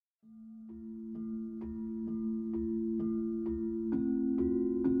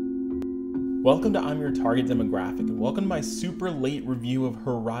Welcome to I'm Your Target Demographic, and welcome to my super late review of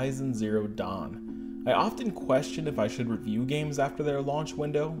Horizon Zero Dawn. I often question if I should review games after their launch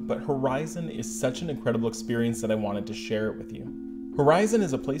window, but Horizon is such an incredible experience that I wanted to share it with you. Horizon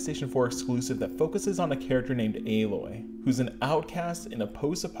is a PlayStation 4 exclusive that focuses on a character named Aloy, who's an outcast in a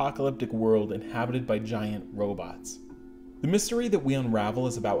post-apocalyptic world inhabited by giant robots. The mystery that we unravel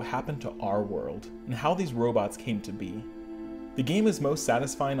is about what happened to our world, and how these robots came to be. The game is most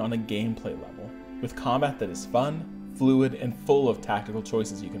satisfying on a gameplay level, with combat that is fun, fluid, and full of tactical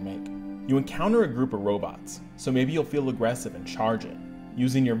choices you can make. You encounter a group of robots, so maybe you'll feel aggressive and charge it,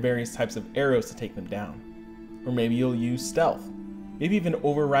 using your various types of arrows to take them down. Or maybe you'll use stealth, maybe even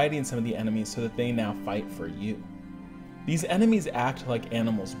overriding some of the enemies so that they now fight for you. These enemies act like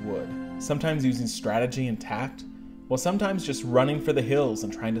animals would, sometimes using strategy and tact, while sometimes just running for the hills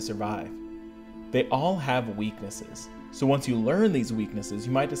and trying to survive. They all have weaknesses. So once you learn these weaknesses,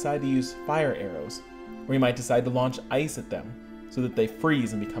 you might decide to use fire arrows, or you might decide to launch ice at them so that they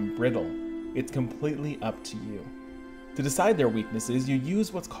freeze and become brittle. It's completely up to you. To decide their weaknesses, you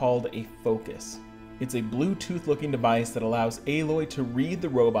use what's called a focus. It's a Bluetooth-looking device that allows Aloy to read the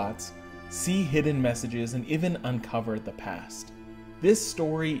robots, see hidden messages, and even uncover the past. This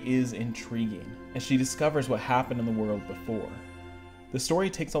story is intriguing, as she discovers what happened in the world before. The story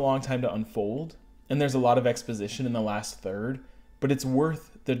takes a long time to unfold, and there's a lot of exposition in the last third, but it's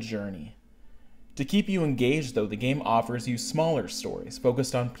worth the journey. To keep you engaged though, the game offers you smaller stories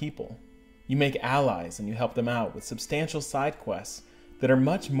focused on people. You make allies and you help them out with substantial side quests that are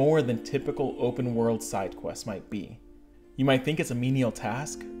much more than typical open world side quests might be. You might think it's a menial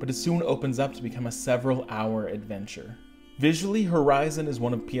task, but it soon opens up to become a several-hour adventure. Visually, Horizon is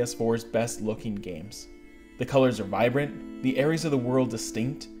one of PS4's best looking games. The colors are vibrant, the areas of the world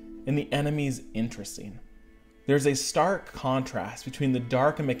distinct, and the enemies interesting. There's a stark contrast between the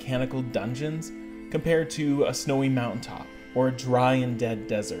dark and mechanical dungeons compared to a snowy mountaintop or a dry and dead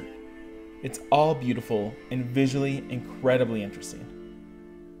desert. It's all beautiful and visually incredibly interesting.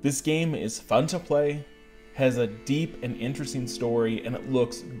 This game is fun to play, has a deep and interesting story, and it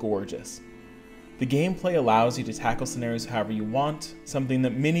looks gorgeous. The gameplay allows you to tackle scenarios however you want, something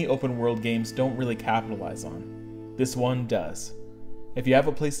that many open world games don't really capitalize on. This one does. If you have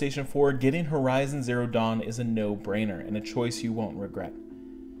a PlayStation 4, getting Horizon Zero Dawn is a no-brainer and a choice you won't regret.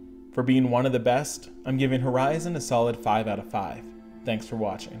 For being one of the best, I'm giving Horizon a solid 5 out of 5. Thanks for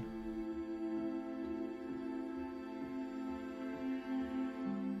watching.